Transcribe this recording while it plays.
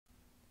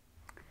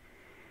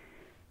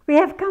We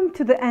have come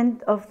to the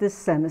end of this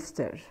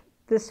semester.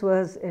 This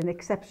was an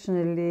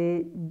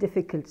exceptionally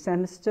difficult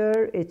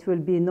semester. It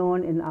will be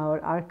known in our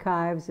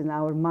archives, in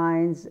our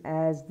minds,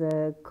 as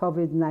the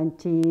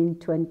COVID-19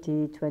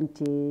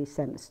 2020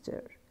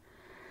 semester.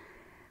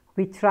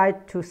 We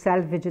tried to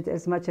salvage it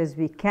as much as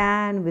we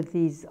can with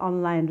these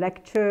online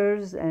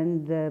lectures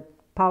and the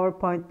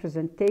PowerPoint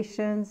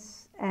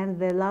presentations. And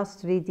the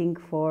last reading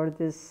for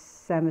this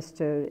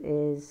semester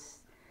is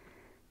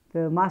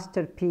the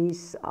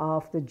masterpiece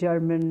of the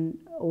German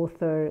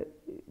author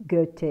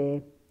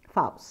Goethe,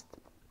 Faust.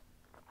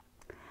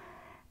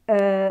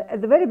 At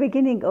the very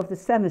beginning of the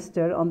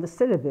semester on the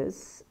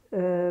syllabus,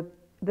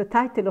 the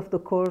title of the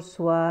course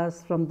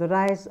was From the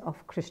Rise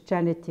of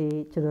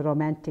Christianity to the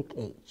Romantic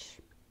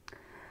Age.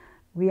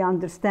 We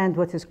understand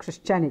what is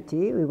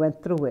Christianity, we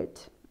went through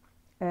it.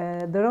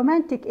 The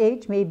Romantic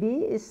Age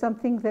maybe is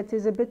something that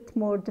is a bit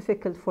more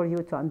difficult for you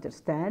to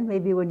understand.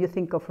 Maybe when you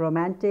think of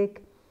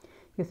romantic,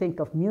 you think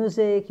of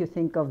music, you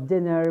think of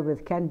dinner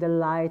with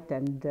candlelight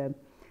and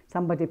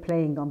somebody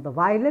playing on the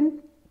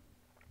violin.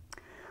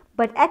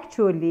 But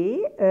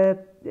actually,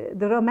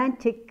 the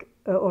Romantic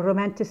or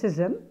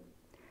Romanticism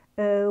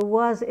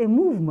was a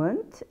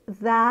movement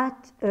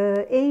that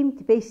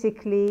aimed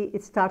basically,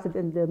 it started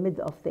in the mid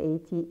of the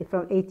 18th,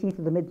 from 18th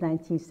to the mid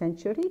 19th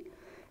century.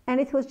 And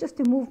it was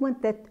just a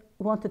movement that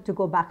wanted to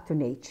go back to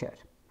nature,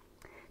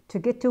 to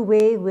get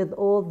away with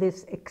all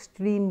this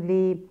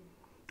extremely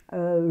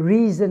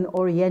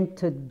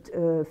reason-oriented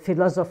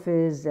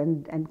philosophies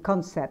and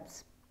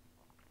concepts,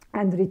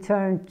 and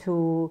return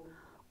to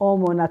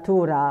homo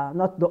natura,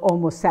 not the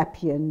homo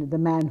sapien, the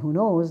man who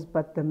knows,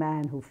 but the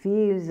man who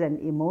feels, and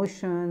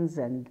emotions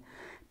and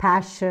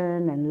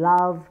passion and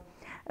love.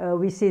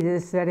 We see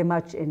this very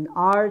much in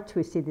art,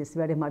 we see this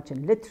very much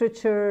in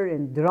literature,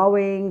 in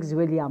drawings,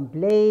 William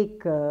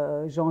Blake,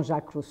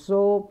 Jean-Jacques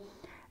Rousseau,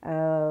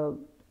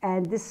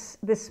 and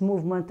this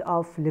movement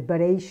of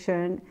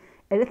liberation,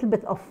 a little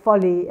bit of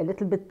folly, a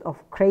little bit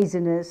of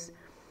craziness.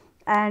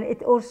 And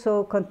it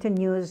also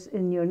continues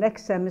in your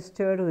next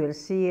semester. We'll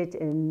see it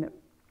in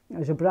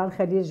Khalil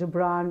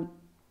Gibran.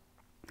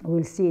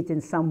 We'll see it in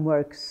some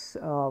works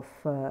of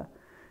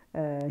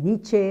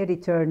Nietzsche,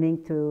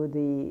 returning to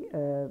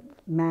the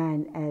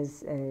man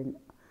as a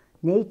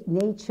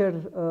nature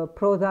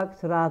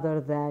product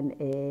rather than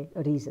a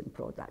reason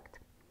product.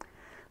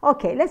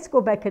 Okay, let's go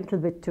back a little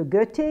bit to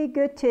Goethe.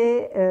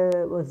 Goethe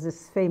was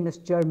this famous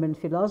German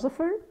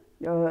philosopher.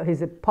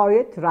 He's a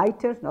poet,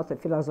 writer, not a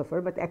philosopher,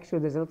 but actually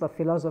there's a lot of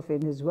philosophy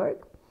in his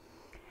work.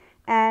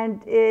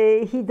 And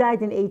he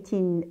died in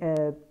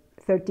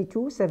 1832,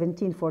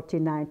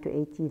 1749 to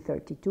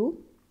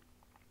 1832.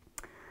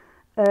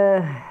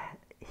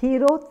 He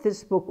wrote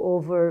this book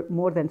over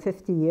more than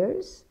 50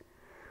 years.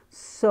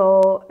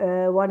 So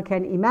one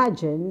can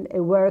imagine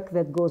a work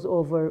that goes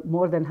over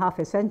more than half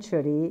a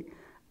century,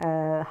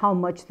 how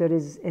much there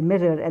is a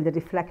mirror and a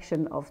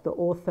reflection of the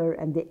author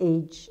and the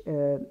age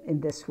in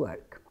this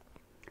work.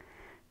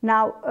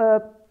 Now,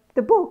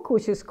 the book,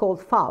 which is called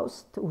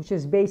Faust, which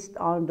is based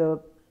on the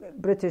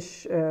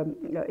British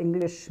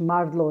English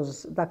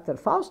Marlowe's Dr.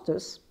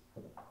 Faustus,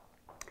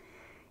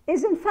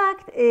 is in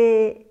fact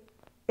a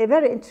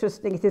very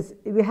interesting,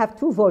 we have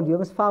two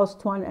volumes,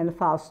 Faust I and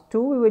Faust II.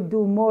 We will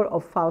do more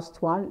of Faust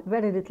I,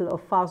 very little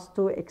of Faust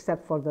II,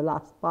 except for the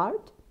last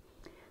part,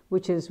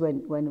 which is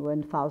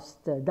when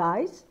Faust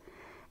dies.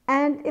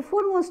 And if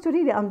one wants to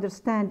really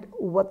understand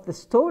what the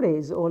story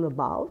is all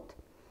about,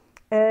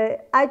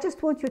 I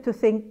just want you to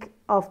think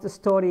of the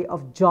story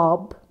of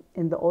Job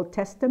in the Old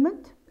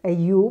Testament,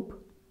 Ayub,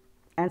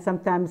 and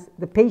sometimes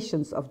the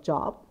patience of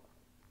Job.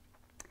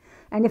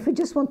 And if you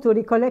just want to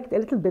recollect a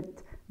little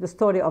bit the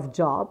story of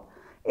Job,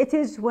 it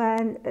is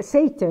when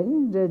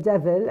Satan, the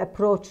devil,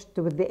 approached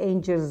with the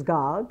angels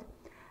God,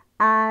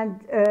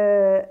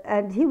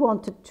 and he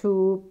wanted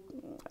to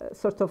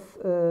sort of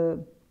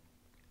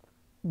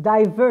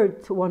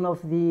divert one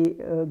of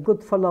the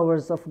good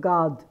followers of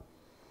God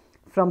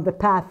from the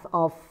path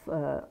of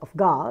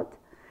God.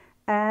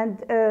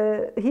 And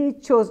he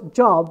chose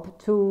Job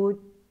to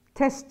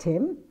test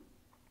him,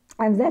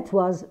 and that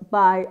was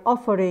by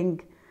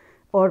offering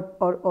or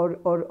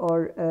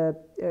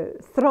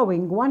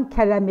throwing one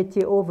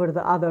calamity over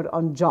the other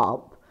on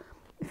Job.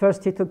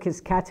 First he took his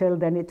cattle,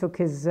 then he took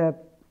his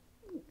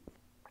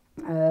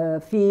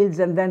fields,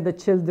 and then the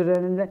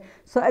children.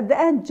 So at the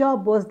end,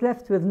 Job was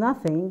left with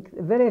nothing,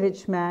 a very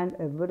rich man,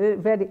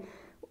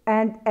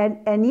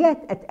 and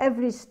yet at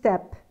every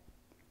step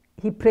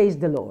he praised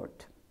the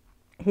Lord.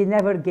 He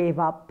never gave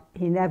up,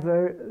 he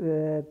never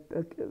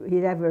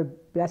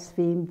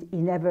blasphemed, he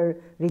never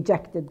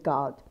rejected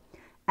God.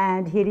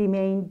 And he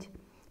remained,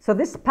 so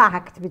this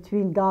pact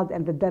between God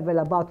and the devil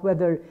about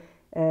whether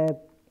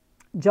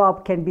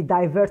Job can be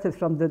diverted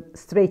from the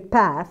straight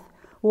path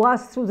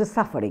was through the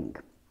suffering.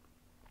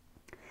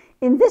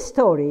 In this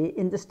story,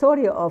 in the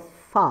story of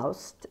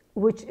Faust,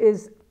 which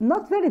is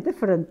not very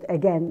different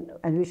again,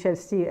 and we shall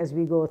see as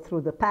we go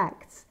through the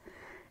pacts,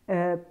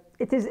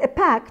 it is a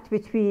pact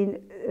between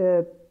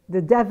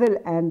the devil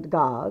and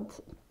God,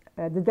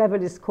 The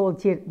devil is called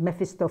here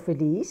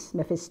Mephistopheles,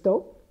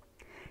 Mephisto.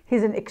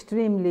 He's an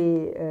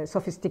extremely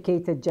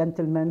sophisticated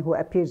gentleman who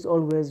appears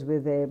always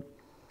with a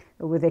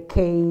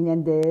cane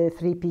and a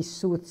three-piece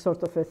suit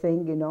sort of a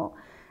thing, you know,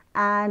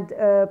 and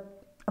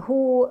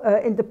who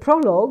in the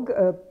prologue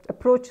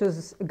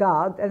approaches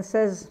God and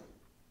says,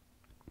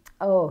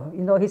 oh,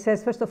 you know, he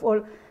says, first of all,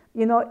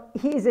 you know,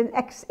 he is an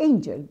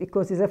ex-angel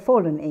because he's a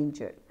fallen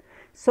angel.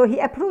 So he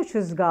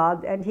approaches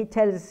God and he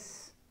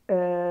tells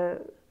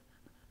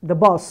the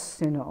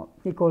boss, you know,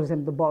 he calls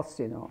him the boss,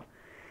 you know.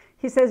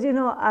 He says, you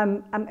know,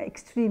 I'm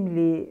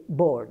extremely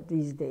bored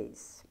these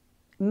days.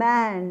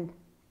 Man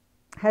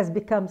has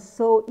become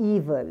so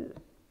evil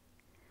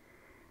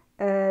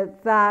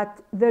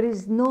that there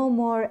is no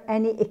more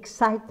any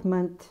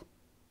excitement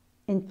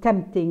in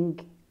tempting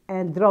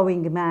and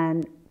drawing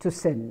man to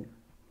sin.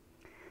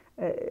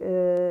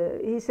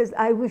 He says,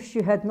 I wish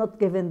you had not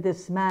given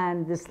this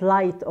man this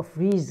light of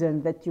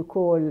reason that you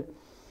call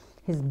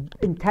his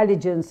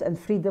intelligence and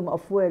freedom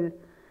of will,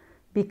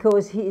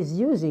 because he is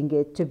using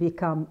it to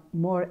become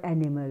more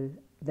animal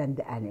than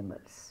the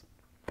animals.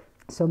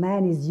 So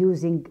man is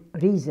using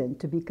reason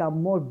to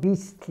become more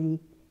beastly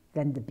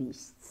than the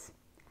beasts.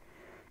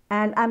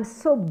 And I'm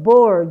so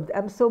bored,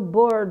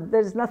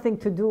 there's nothing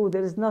to do,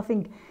 there's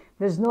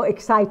no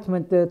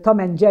excitement, the Tom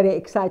and Jerry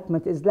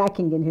excitement is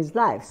lacking in his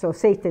life. So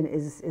Satan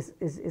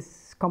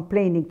is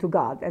complaining to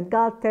God. And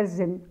God tells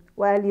him,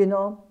 well, you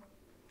know,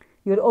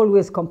 you're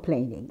always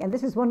complaining. And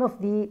this is one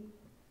of the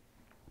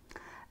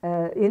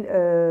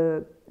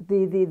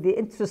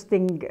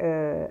interesting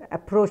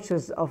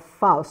approaches of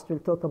Faust. We'll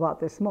talk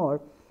about this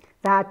more,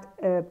 that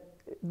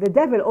the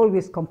devil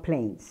always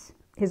complains.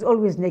 He's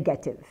always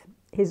negative.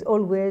 He's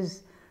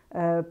always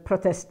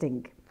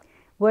protesting.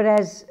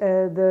 Whereas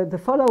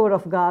the follower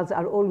of gods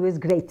are always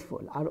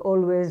grateful, are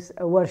always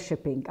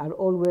worshipping, are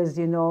always,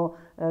 you know,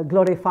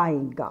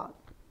 glorifying God.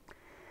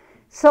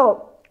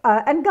 So,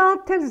 and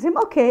God tells him,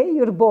 okay,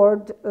 you're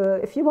bored.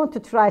 If you want to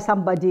try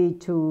somebody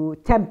to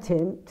tempt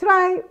him,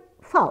 try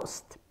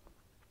Faust.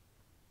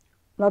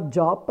 Not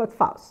Job, but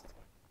Faust.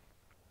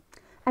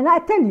 And I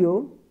tell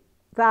you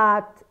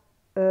that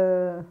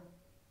no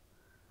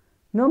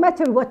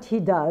matter what he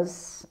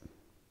does,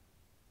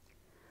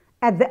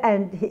 at the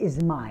end he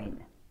is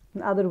mine.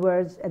 In other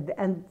words, at the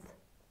end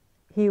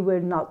he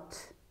will not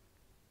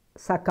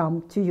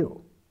succumb to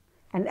you.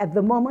 And at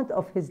the moment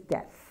of his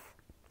death,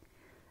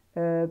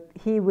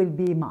 he will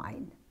be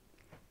mine.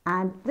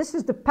 And this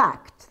is the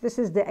pact, this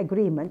is the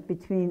agreement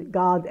between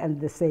God and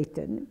the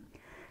Satan.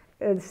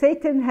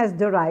 Satan has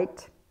the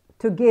right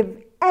to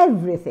give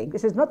everything.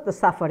 This is not the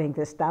suffering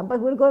this time, but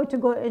we're going to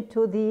go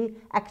into the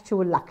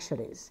actual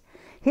luxuries.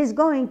 He's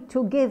going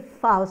to give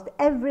Faust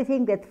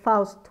everything that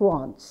Faust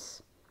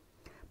wants,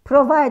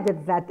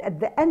 provided that at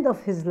the end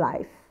of his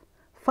life,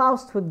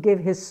 Faust would give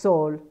his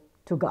soul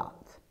to God,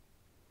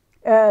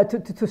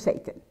 to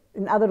Satan.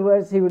 In other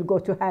words, he will go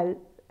to hell,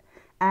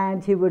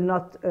 and he will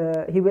not,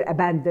 he will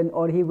abandon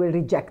or he will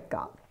reject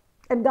God.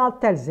 And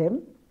God tells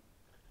him,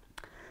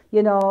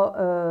 you know,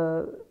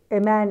 a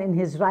man in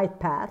his right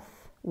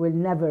path will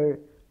never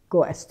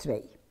go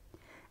astray.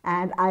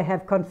 And I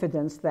have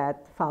confidence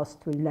that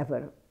Faust will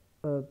never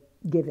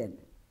give in.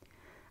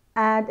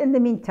 And in the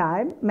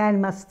meantime,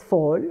 man must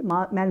fall,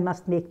 man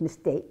must make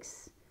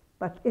mistakes,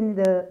 but in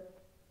the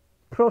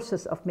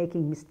process of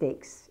making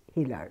mistakes,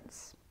 he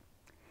learns.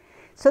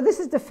 So this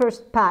is the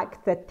first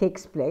pact that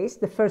takes place,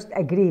 the first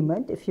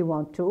agreement, if you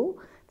want to,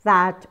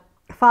 that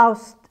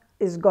Faust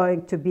is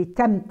going to be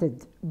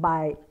tempted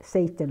by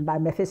Satan, by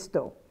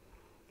Mephisto,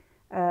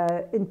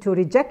 into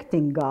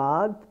rejecting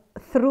God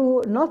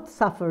through not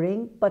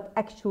suffering, but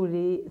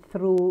actually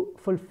through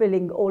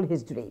fulfilling all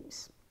his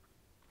dreams.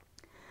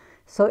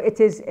 So it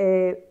is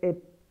a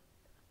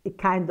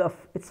kind of,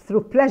 it's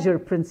through pleasure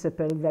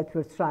principle that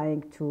we're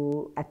trying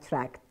to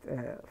attract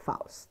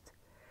Faust.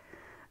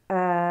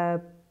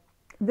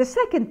 The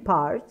second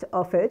part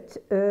of it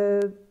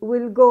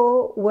will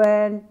go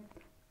when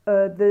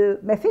the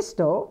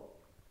Mephisto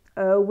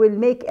will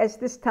make, as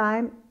this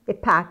time, a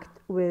pact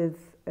with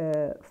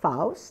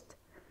Faust,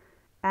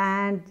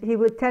 and he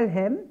will tell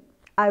him,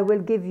 I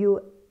will give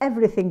you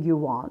everything you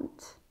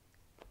want,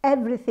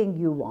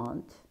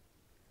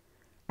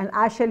 and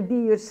I shall be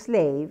your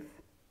slave,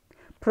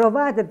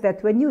 provided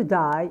that when you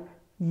die,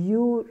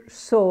 your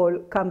soul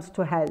comes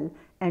to hell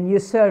and you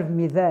serve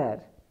me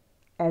there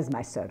as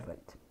my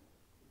servant.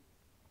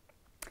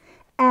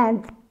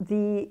 And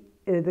the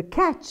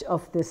catch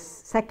of this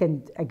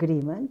second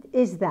agreement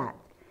is that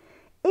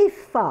if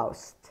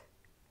Faust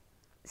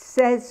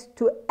says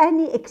to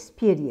any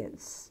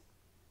experience,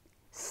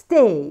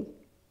 stay,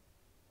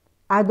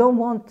 I don't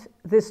want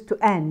this to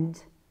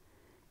end,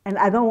 and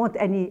I don't want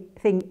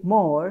anything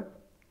more,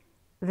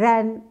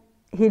 then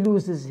he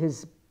loses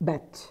his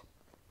bet.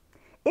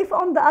 If,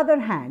 on the other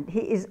hand, he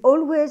is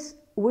always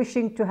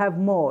wishing to have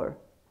more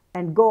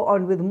and go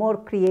on with more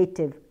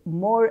creative,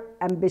 more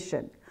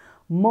ambition,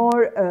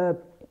 more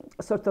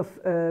sort of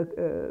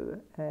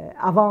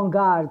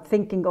avant-garde,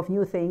 thinking of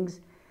new things,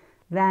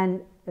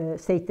 then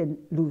Satan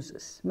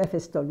loses,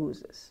 Mephisto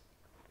loses.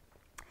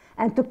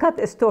 And to cut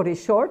a story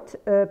short,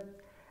 at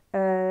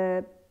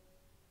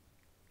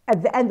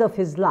the end of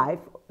his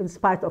life, in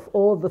spite of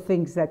all the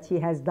things that he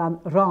has done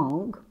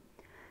wrong,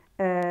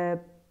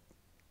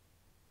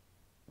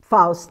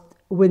 Faust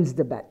wins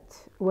the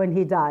bet. When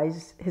he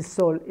dies, his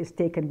soul is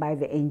taken by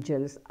the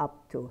angels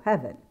up to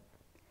heaven.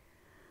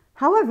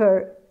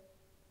 However,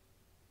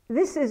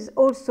 this is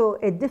also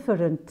a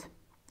different,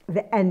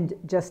 the end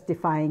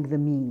justifying the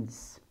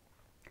means.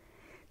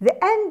 The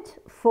end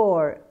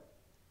for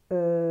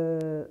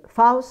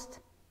Faust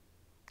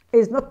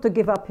is not to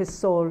give up his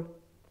soul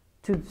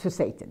to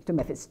Satan, to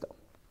Mephisto.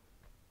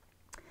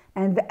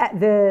 And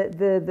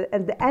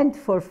the end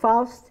for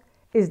Faust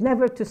is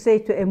never to say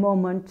to a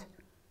moment,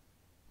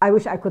 I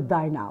wish I could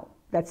die now.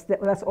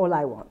 That's all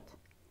I want.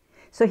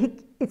 So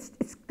it's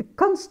the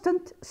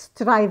constant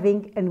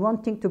striving and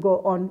wanting to go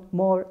on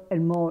more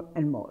and more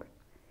and more.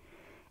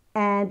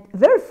 And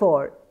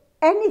therefore,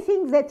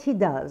 anything that he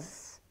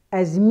does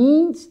as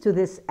means to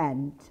this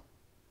end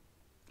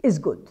is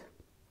good.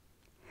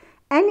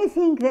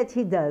 Anything that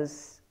he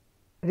does,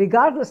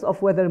 regardless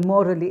of whether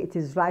morally it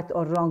is right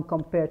or wrong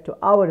compared to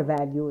our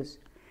values,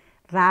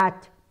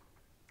 that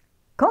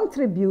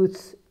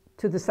contributes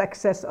to the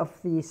success of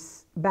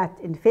this bet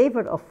in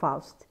favor of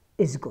Faust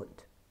is good.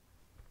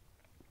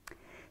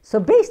 So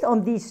based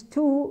on these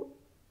two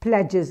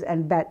pledges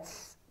and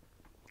bets,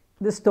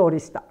 the story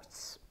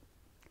starts.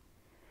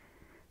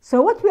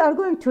 So what we are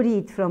going to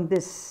read from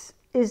this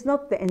is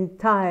not the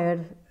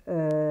entire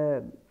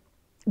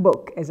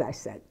book, as I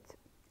said.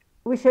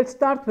 We shall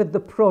start with the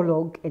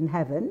prologue in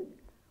heaven,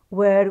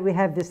 where we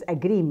have this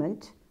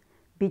agreement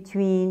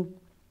between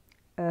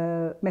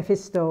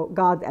Mephisto,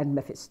 God and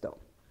Mephisto.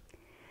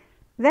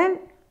 Then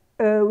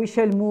we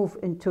shall move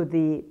into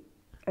the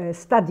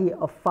study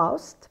of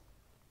Faust,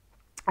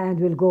 and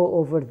we'll go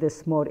over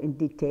this more in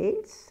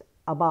details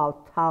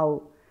about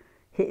how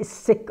he is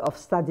sick of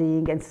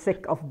studying and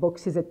sick of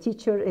books. He's a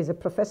teacher, he's a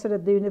professor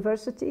at the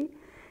university.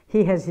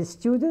 He has his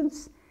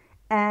students,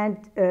 and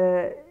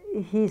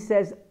he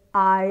says,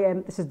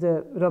 this is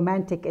the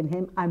romantic in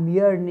him, I'm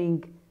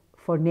yearning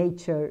for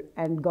nature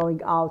and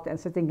going out and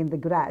sitting in the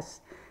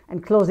grass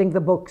and closing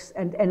the books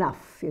and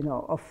enough,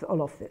 of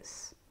all of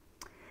this.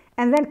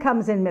 And then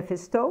comes in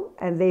Mephisto,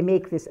 and they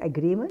make this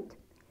agreement.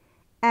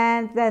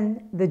 And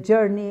then the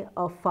journey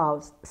of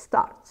Faust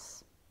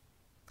starts.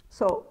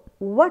 So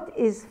what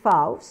is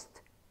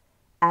Faust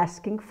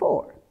asking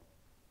for?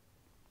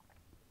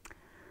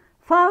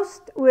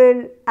 Faust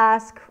will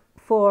ask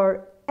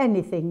for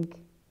anything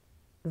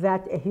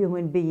that a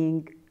human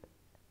being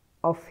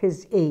of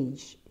his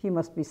age, he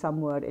must be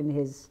somewhere in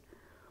his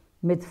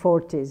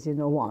mid-40s,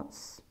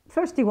 wants.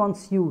 First, he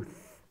wants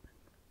youth,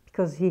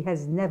 because he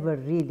has never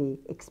really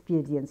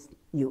experienced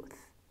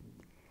youth.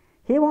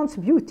 He wants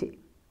beauty.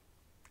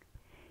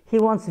 He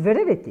wants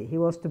virility. He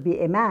wants to be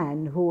a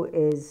man who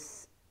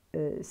is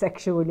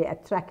sexually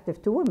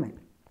attractive to women.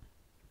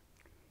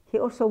 He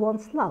also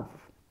wants love.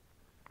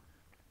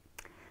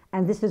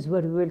 And this is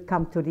where we will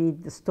come to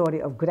read the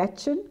story of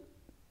Gretchen,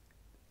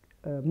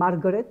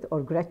 Margaret,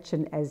 or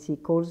Gretchen as he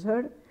calls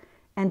her,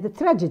 and the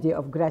tragedy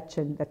of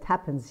Gretchen that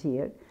happens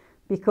here,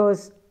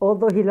 because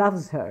although he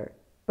loves her,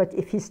 but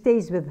if he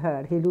stays with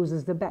her, he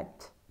loses the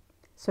bet.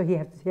 So he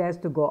has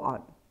to go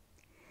on.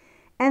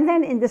 And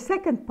then in the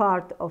second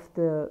part of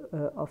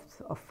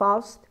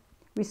Faust,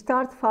 we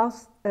start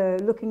Faust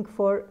looking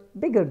for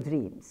bigger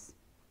dreams,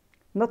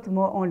 not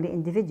more only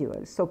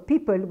individuals. So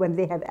people, when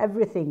they have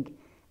everything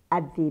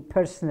at the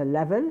personal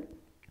level,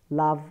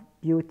 love,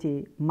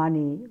 beauty,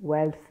 money,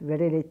 wealth,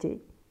 virility,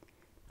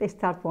 they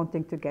start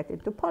wanting to get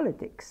into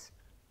politics.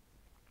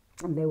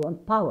 And they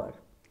want power.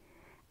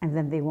 And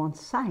then they want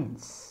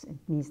science. It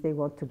means they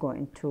want to go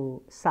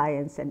into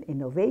science and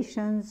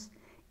innovations,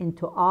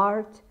 into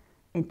art,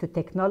 into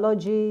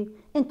technology,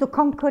 into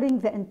conquering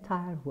the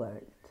entire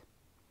world.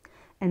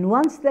 And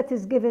once that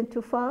is given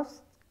to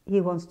Faust, he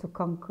wants to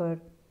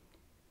conquer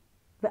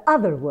the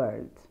other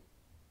world.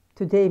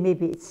 Today,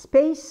 maybe it's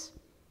space,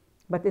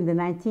 but in the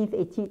 19th,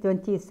 18th,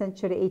 20th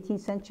century,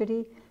 18th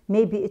century,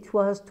 maybe it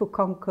was to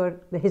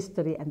conquer the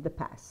history and the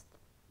past.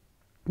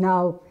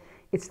 Now,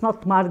 it's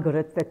not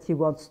Margaret that he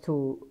wants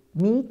to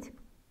meet,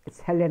 it's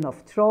Helen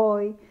of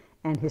Troy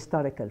and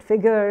historical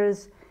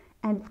figures,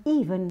 and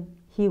even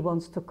he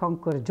wants to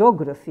conquer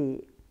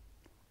geography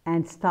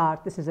and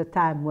start. This is a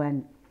time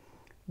when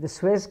the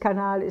Suez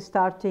Canal is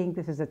starting.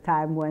 This is a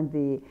time when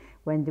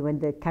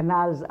the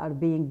canals are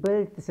being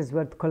built. This is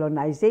where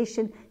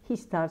colonization. He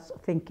starts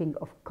thinking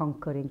of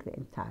conquering the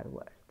entire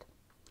world.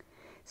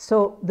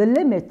 So the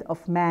limit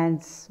of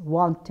man's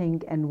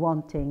wanting and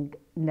wanting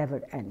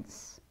never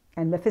ends.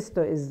 And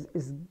Mephisto is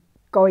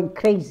going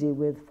crazy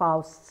with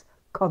Faust's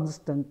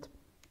constant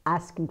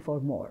asking for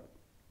more.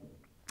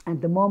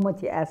 And the moment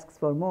he asks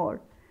for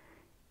more,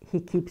 he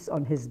keeps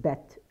on his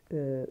bet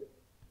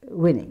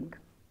winning.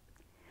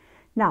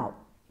 Now,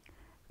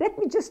 let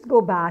me just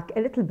go back a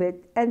little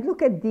bit and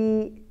look at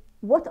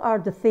what are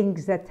the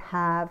things that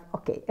have,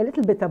 a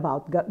little bit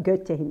about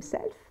Goethe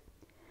himself.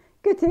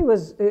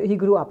 Goethe he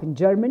grew up in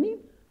Germany.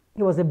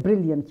 He was a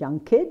brilliant young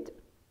kid.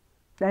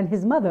 And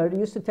his mother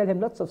used to tell him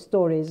lots of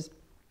stories,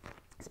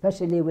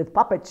 especially with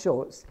puppet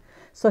shows.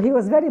 So he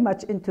was very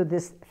much into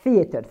this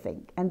theater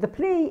thing. And the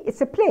play,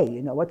 it's a play,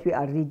 you know, what we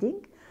are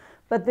reading.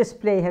 But this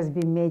play has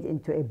been made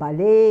into a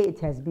ballet. It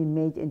has been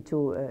made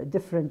into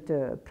different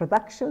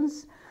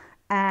productions,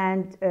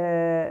 and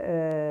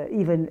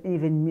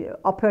even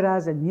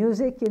operas and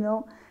music, you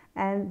know.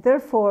 And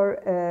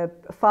therefore,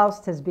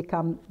 Faust has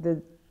become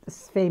this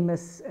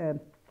famous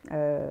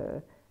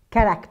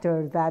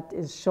character that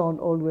is shown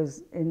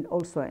always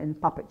also in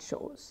puppet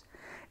shows.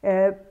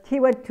 He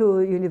went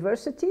to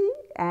university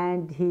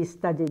and he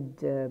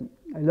studied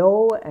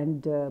law,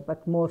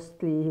 but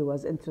mostly he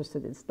was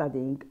interested in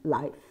studying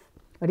life,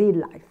 real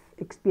life,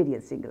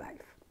 experiencing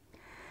life.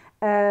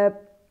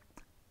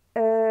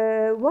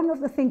 One of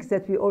the things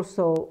that we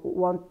also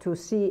want to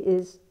see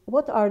is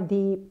what are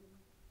the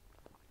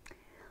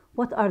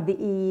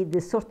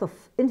sort of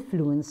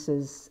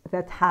influences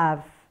that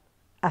have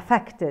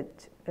affected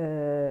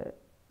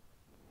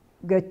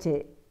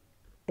Goethe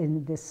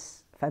in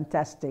this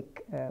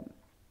fantastic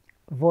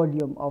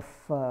volume of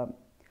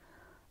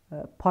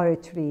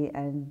poetry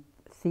and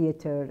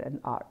theater and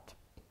art.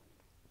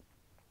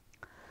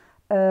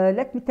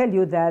 Let me tell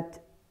you that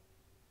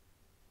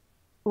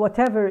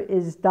whatever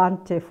is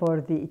Dante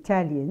for the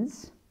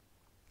Italians,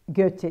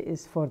 Goethe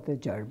is for the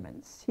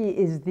Germans. He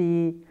is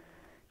the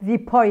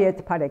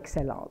poet par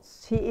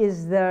excellence. He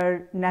is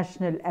their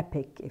national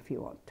epic, if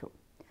you want to.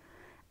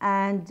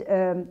 And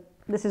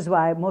this is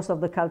why most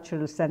of the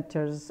cultural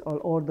centers, or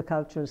all the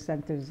cultural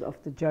centers of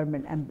the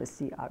German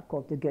embassy, are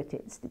called the Goethe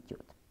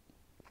Institute.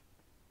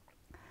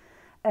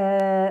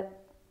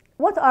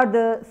 What are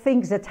the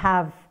things that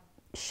have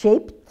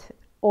shaped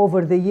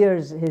over the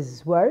years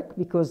his work?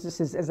 Because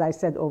this is, as I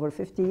said, over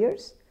 50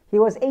 years. He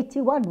was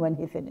 81 when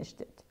he finished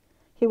it.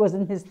 He was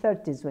in his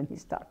 30s when he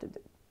started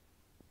it.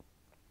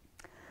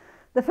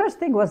 The first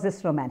thing was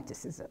this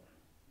romanticism.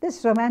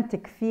 This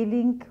romantic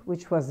feeling,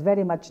 which was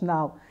very much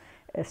now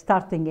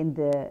starting in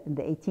the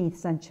 18th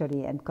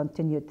century and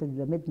continued to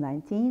the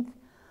mid-19th,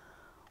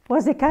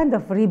 was a kind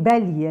of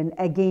rebellion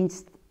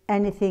against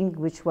anything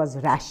which was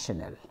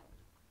rational.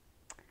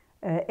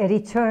 A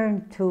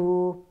return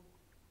to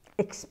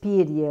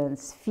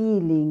experience,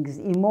 feelings,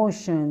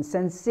 emotions,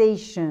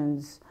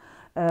 sensations,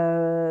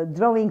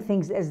 drawing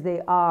things as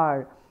they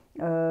are,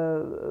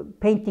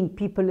 painting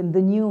people in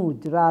the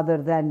nude rather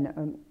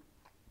than,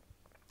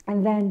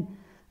 and then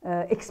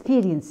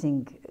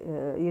experiencing,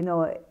 you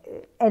know,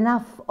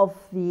 enough of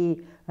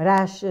the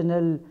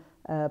rational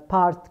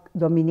part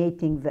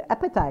dominating the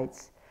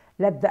appetites.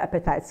 Let the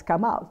appetites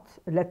come out.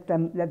 Let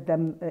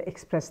them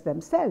express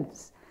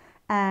themselves.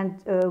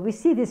 And we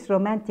see this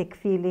romantic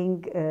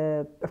feeling.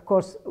 Of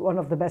course, one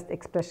of the best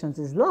expressions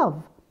is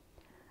love,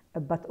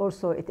 but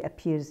also it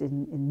appears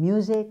in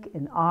music,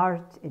 in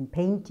art, in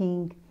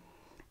painting,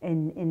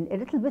 in a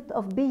little bit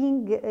of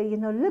being, you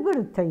know,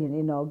 libertarian,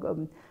 you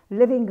know,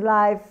 living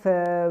life.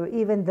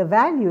 Even the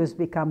values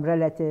become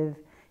relative.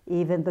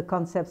 Even the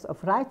concepts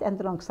of right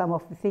and wrong, some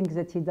of the things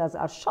that he does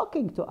are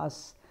shocking to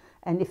us.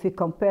 And if we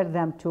compare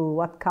them to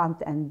what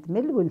Kant and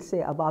Mill will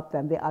say about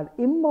them, they are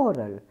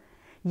immoral.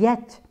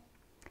 Yet,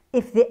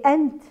 if the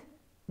end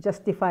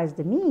justifies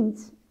the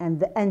means, and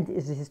the end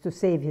is to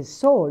save his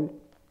soul,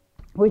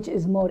 which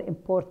is more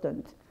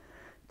important,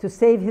 to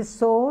save his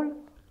soul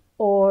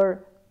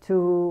or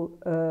to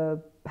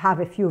have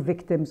a few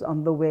victims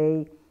on the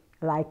way,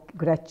 like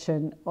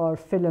Gretchen or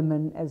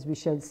Philemon, as we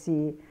shall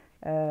see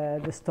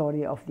the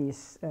story of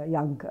these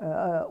young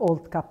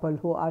old couple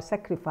who are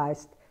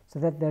sacrificed so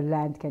that their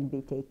land can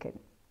be taken.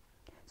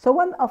 So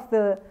one of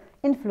the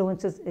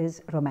influences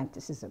is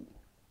Romanticism.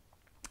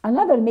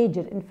 Another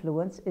major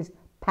influence is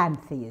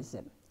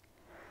pantheism.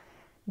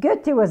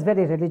 Goethe was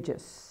very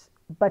religious,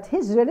 but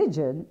his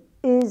religion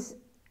is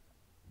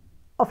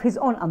of his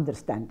own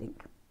understanding.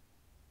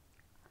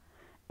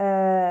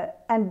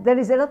 And there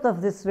is a lot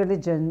of this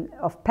religion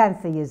of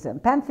pantheism.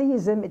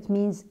 Pantheism, it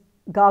means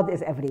God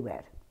is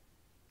everywhere.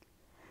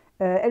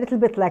 A little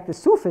bit like the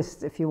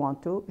Sufis, if you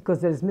want to, because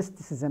there is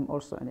mysticism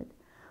also in it.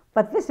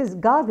 But this is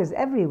God is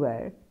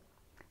everywhere,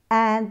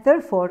 and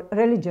therefore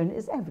religion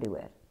is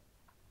everywhere.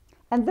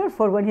 And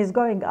therefore, when he's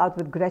going out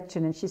with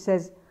Gretchen and she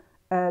says,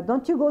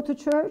 don't you go to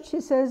church? He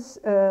says,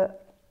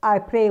 I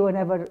pray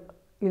whenever,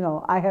 you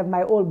know, I have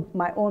my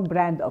own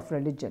brand of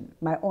religion,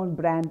 my own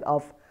brand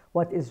of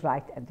what is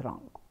right and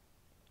wrong.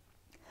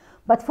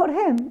 But for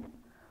him,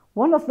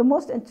 one of the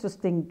most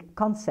interesting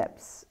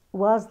concepts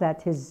was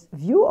that his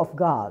view of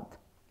God,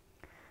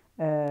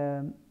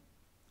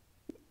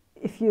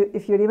 if you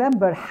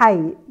remember,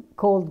 Hay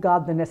called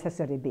God the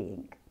necessary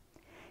being.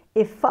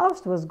 If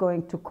Faust was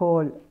going to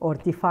call or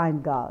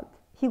define God,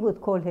 he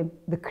would call him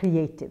the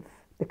creative,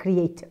 the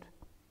creator.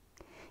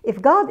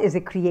 If God is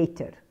a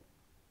creator,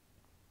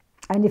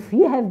 and if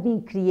we have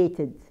been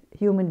created,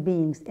 human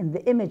beings, in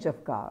the image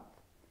of God,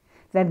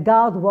 then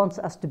God wants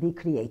us to be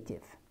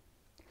creative.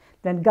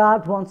 Then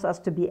God wants us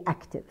to be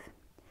active.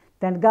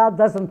 then God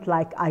doesn't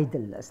like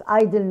idleness.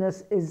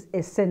 Idleness is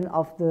a sin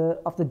of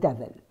the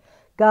devil.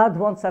 God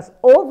wants us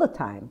all the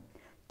time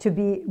to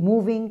be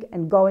moving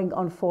and going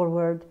on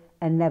forward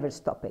and never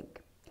stopping.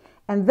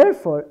 And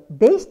therefore,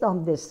 based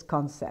on this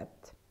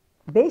concept,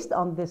 based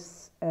on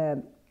this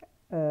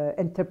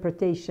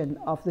interpretation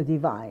of the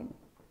divine,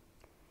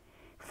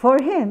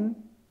 for him,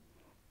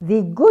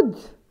 the good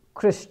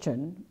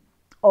Christian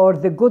or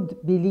the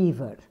good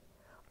believer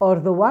or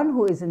the one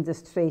who is in the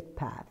straight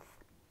path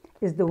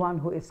is the one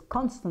who is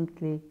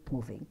constantly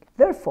moving.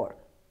 Therefore,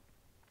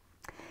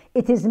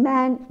 it is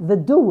man the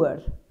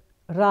doer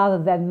rather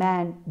than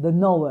man the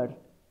knower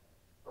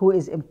who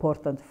is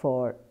important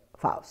for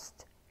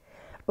Faust.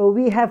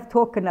 We have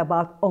spoken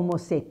about Homo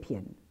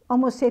sapien.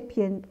 Homo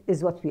sapien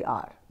is what we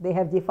are. They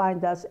have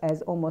defined us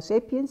as Homo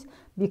sapiens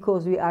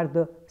because we are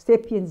the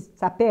sapiens.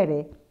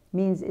 Sapere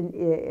means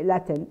in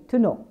Latin to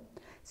know.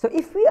 So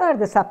if we are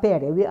the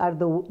sapere, we are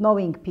the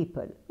knowing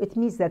people, it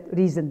means that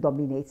reason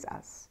dominates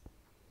us.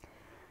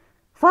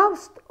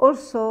 Faust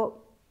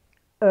also,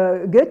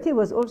 Goethe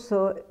was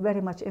also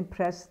very much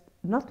impressed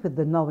not with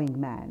the knowing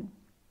man,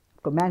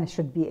 because man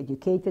should be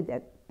educated,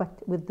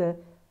 but with the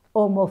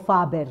Homo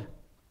faber,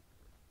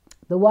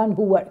 the one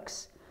who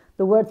works.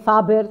 The word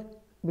faber,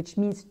 which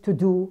means to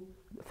do,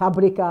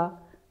 fabrica,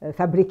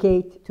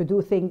 fabricate, to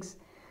do things,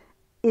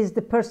 is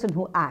the person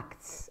who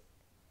acts.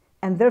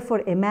 And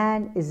therefore, a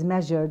man is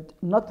measured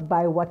not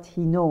by what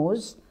he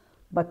knows,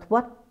 but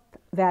what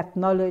that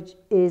knowledge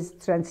is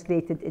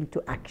translated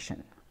into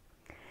action.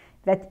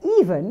 That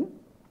even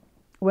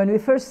when we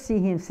first see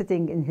him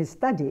sitting in his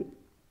study,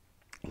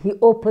 he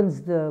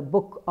opens the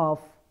book of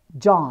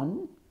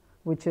John,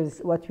 which is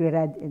what we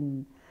read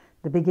in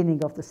the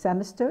beginning of the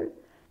semester,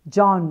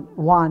 John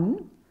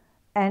 1,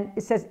 and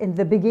it says, in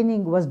the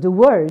beginning was the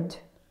Word,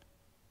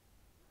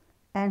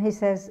 and he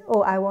says,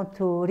 oh, I want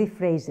to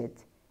rephrase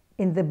it.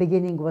 In the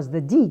beginning was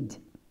the deed.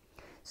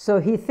 So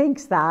he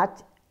thinks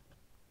that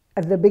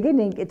at the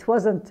beginning it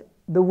wasn't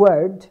the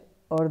word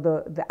or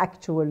the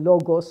actual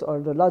logos or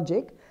the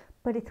logic,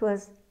 but it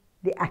was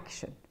the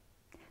action.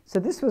 So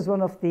this was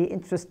one of the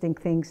interesting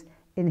things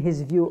in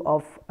his view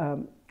of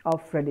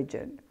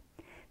religion.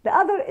 The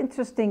other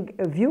interesting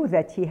view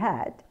that he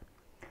had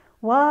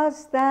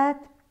was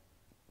that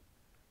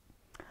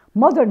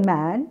modern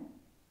man,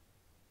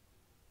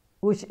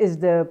 which is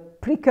the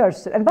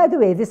precursor, and by the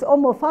way, this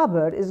Homo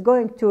faber is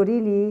going to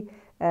really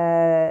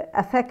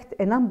affect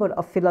a number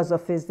of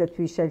philosophies that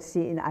we shall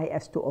see in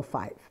IS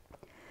 205.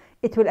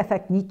 It will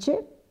affect Nietzsche,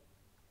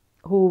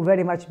 who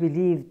very much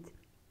believed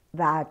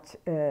that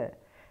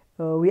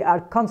we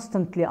are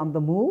constantly on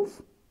the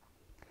move,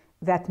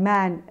 that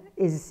man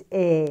is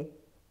a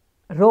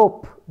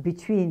rope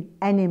between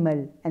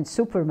animal and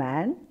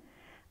Superman,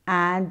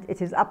 and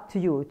it is up to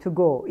you to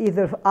go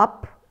either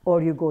up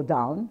or you go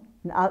down.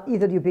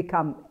 Either you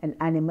become an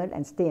animal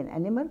and stay an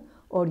animal,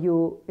 or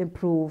you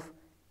improve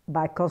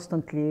by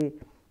constantly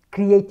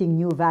creating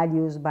new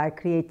values, by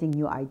creating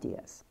new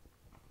ideas.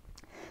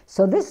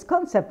 So this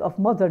concept of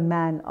modern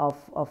man of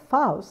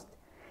Faust,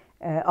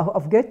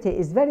 of Goethe,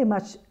 is very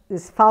much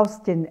this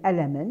Faustian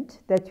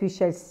element that we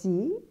shall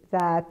see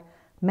that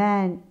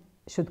man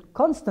should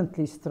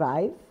constantly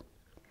strive,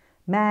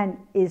 man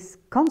is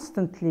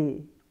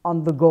constantly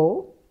on the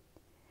go,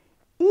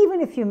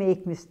 even if you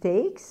make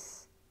mistakes,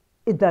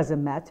 it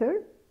doesn't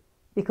matter,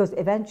 because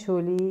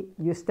eventually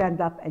you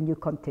stand up and you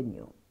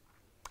continue.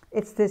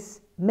 It's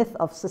this myth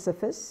of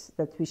Sisyphus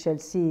that we shall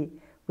see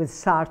with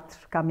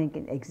Sartre coming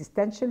in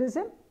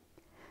existentialism,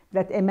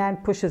 that a man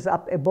pushes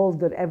up a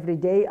boulder every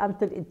day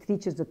until it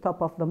reaches the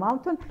top of the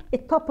mountain,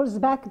 it topples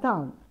back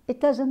down.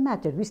 It doesn't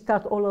matter, we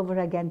start all over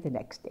again the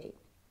next day.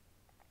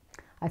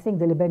 I think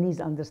the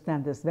Lebanese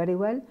understand this very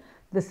well,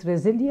 this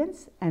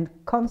resilience and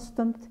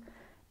constant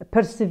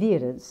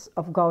perseverance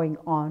of going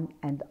on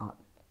and on.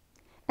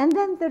 And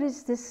then there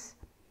is this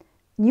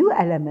new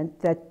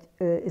element that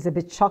is a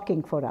bit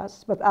shocking for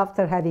us, but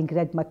after having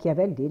read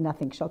Machiavelli,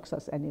 nothing shocks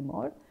us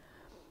anymore,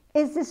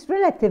 is this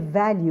relative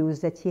values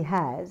that he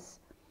has.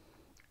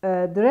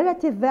 The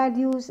relative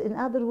values, in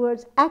other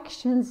words,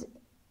 actions,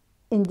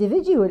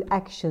 individual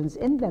actions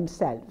in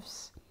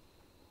themselves,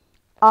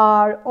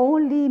 are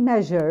only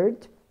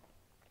measured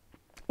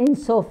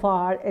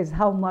insofar as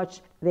how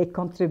much they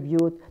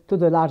contribute to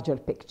the larger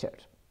picture.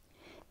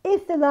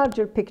 If the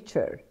larger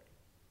picture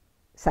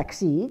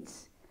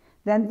succeeds,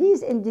 then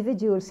these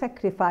individual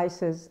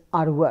sacrifices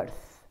are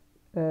worth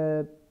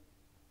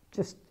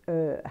just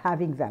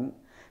having them.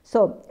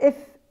 So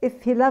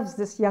if he loves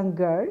this young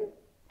girl,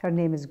 her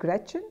name is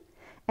Gretchen,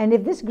 and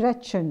if this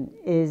Gretchen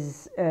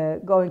is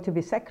going to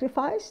be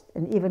sacrificed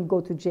and even go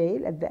to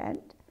jail at the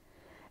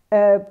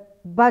end,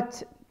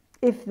 but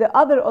if the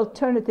other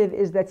alternative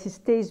is that he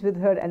stays with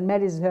her and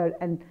marries her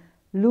and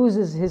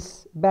loses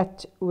his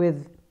bet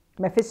with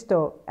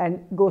Mephisto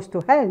and goes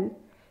to hell,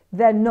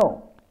 then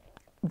no.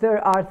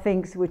 There are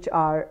things which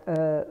are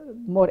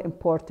more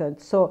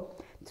important. So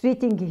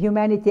treating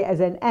humanity as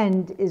an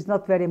end is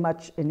not very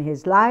much in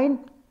his line.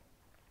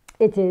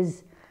 It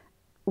is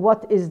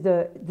what is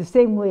the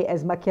same way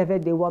as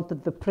Machiavelli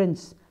wanted the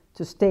prince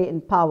to stay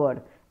in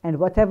power, and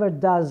whatever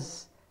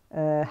does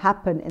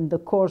happen in the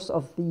course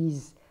of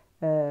these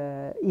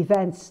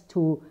events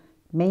to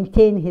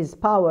maintain his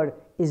power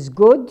is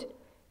good.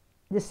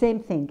 The same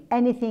thing,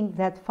 anything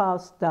that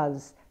Faust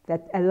does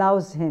that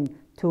allows him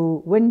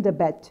to win the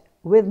bet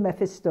with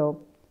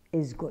Mephisto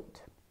is good.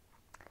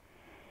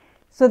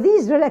 So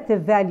these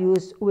relative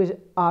values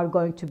are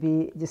going to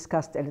be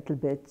discussed a little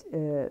bit,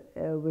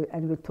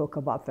 and we'll talk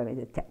about them in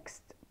the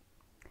text.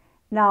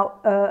 Now,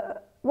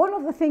 one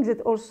of the things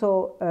that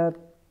also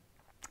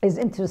is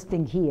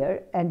interesting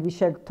here, and we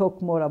shall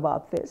talk more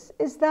about this,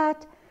 is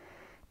that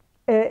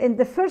in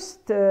the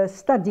first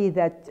study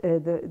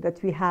that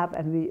we have,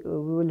 and we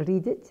will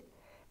read it,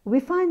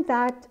 we find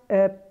that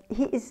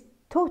he is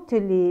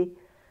totally,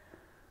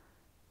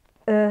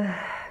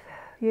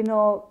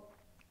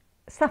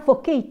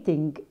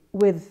 suffocating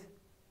with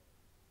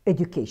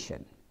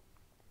education.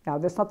 Now,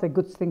 that's not a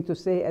good thing to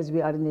say as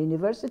we are in the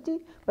university,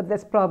 but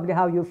that's probably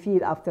how you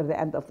feel after the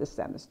end of the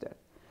semester.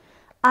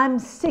 I'm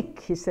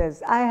sick, he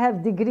says. I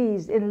have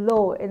degrees in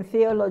law, in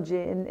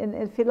theology,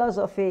 in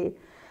philosophy.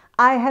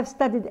 I have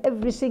studied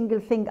every single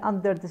thing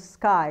under the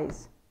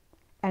skies,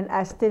 and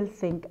I still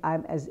think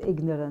I'm as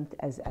ignorant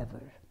as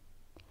ever.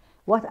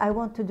 What I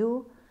want to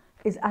do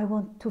is I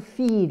want to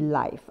feel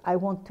life. I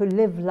want to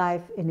live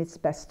life in its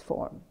best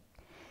form.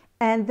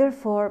 And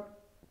therefore,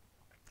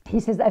 he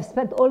says, I've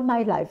spent all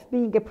my life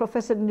being a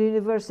professor in the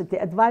university,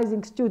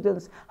 advising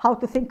students how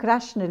to think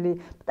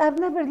rationally, but I've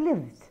never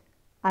lived.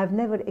 I've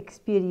never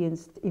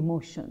experienced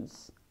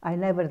emotions. I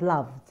never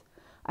loved.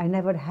 I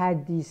never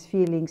had these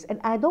feelings. And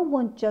I don't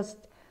want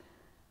just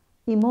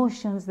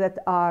emotions that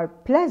are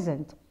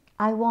pleasant.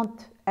 I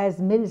want, as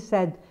Mill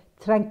said,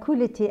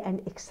 tranquility and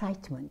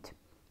excitement.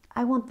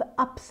 I want the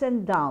ups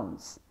and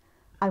downs.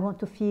 I want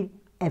to feel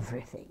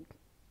everything.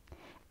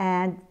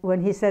 And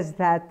when he says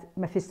that,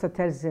 Mephisto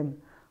tells him,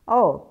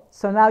 oh,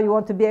 so now you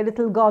want to be a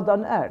little god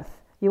on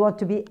earth. You want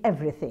to be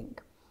everything.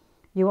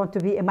 You want to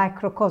be a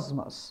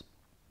microcosmos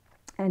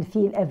and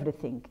feel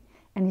everything.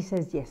 And he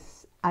says,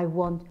 yes, I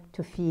want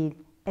to feel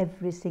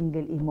every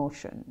single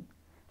emotion.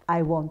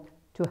 I want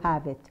to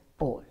have it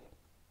all.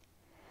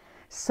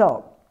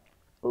 So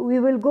we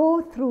will go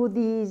through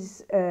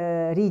these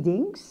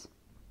readings,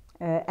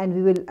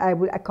 and I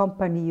will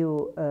accompany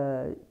you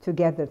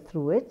together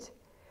through it.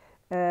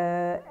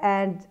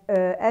 And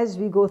as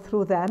we go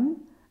through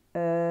them,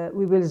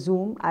 we will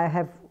Zoom. I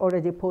have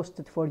already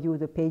posted for you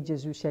the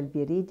pages you shall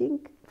be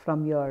reading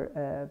from your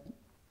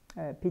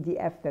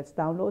PDF that's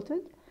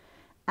downloaded.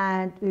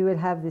 And we will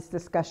have this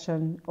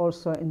discussion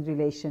also in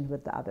relation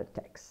with the other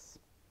texts.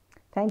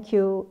 Thank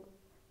you,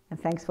 and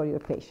thanks for your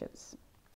patience.